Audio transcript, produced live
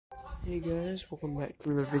Hey guys, welcome back to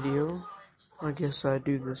another video. I guess I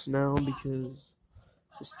do this now because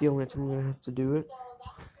it's the only time I'm gonna have to do it.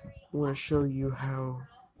 I want to show you how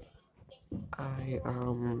I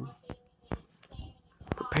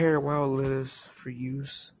prepare wild lettuce for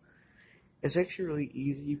use. It's actually really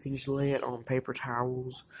easy. You can just lay it on paper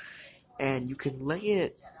towels, and you can lay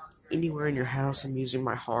it anywhere in your house. I'm using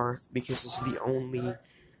my hearth because it's the only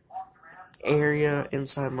area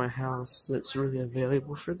inside my house that's really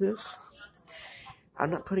available for this. I'm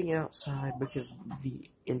not putting it outside because the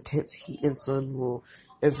intense heat and sun will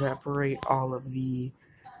evaporate all of the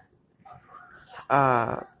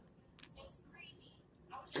the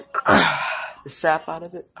sap out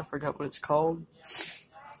of it. I forgot what it's called.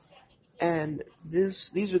 And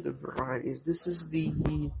these are the varieties. This is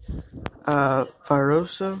the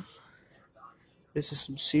Virosa. This is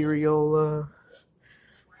some Cereola.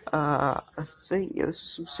 I think this is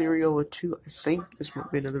some Cereola too. I think this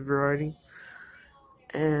might be another variety.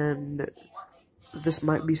 And this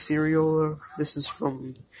might be Cereola. This is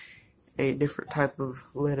from a different type of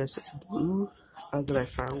lettuce. It's blue that I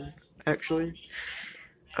found actually.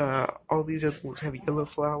 All these other ones have yellow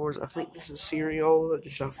flowers. I think this is Cereola,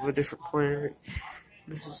 just off of a different plant.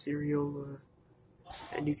 This is Cereola,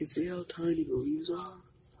 and you can see how tiny the leaves are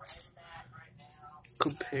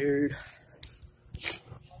compared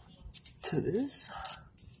to this.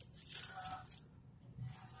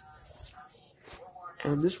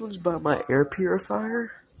 And this one's by my air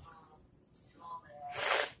purifier.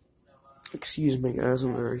 Excuse me, guys,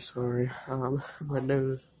 I'm very sorry. My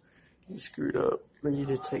nose is screwed up. I need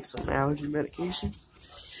to take some allergy medication.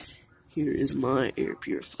 Here is my air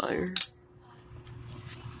purifier.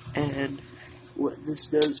 And what this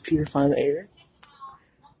does is purify the air.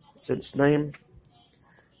 It's its name.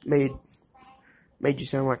 Made you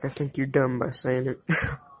sound like I think you're dumb by saying it.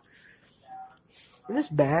 In this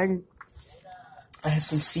bag, I have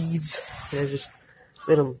some seeds, and I just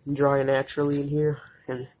let them dry naturally in here.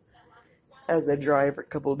 And as they dry every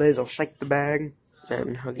couple of days, I'll shake the bag,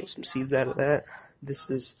 and I'll get some seeds out of that. This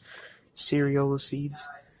is Cereola seeds.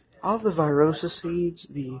 All the Virosa seeds,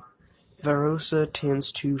 the Virosa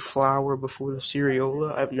tends to flower before the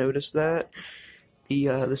Cereola. I've noticed that. The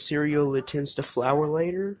Cereola tends to flower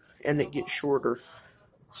later, and it gets shorter.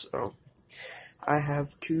 So, I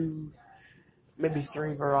have maybe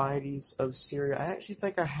three varieties of cereal. I actually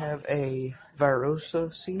think I have a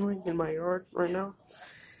Virosa seedling in my yard right now.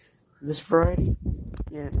 This variety.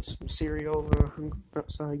 Yeah, and some cereal. I'm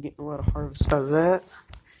outside getting a lot of harvest out of that.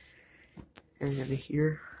 And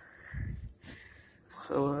here.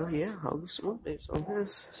 So, yeah, I'll get some updates on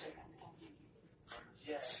this.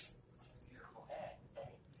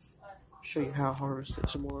 Show you how I harvest it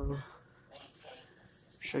tomorrow.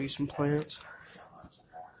 Show you some plants.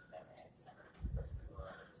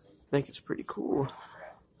 I think it's pretty cool.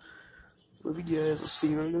 Love you guys. I'll see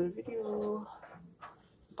you in another video.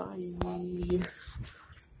 Bye.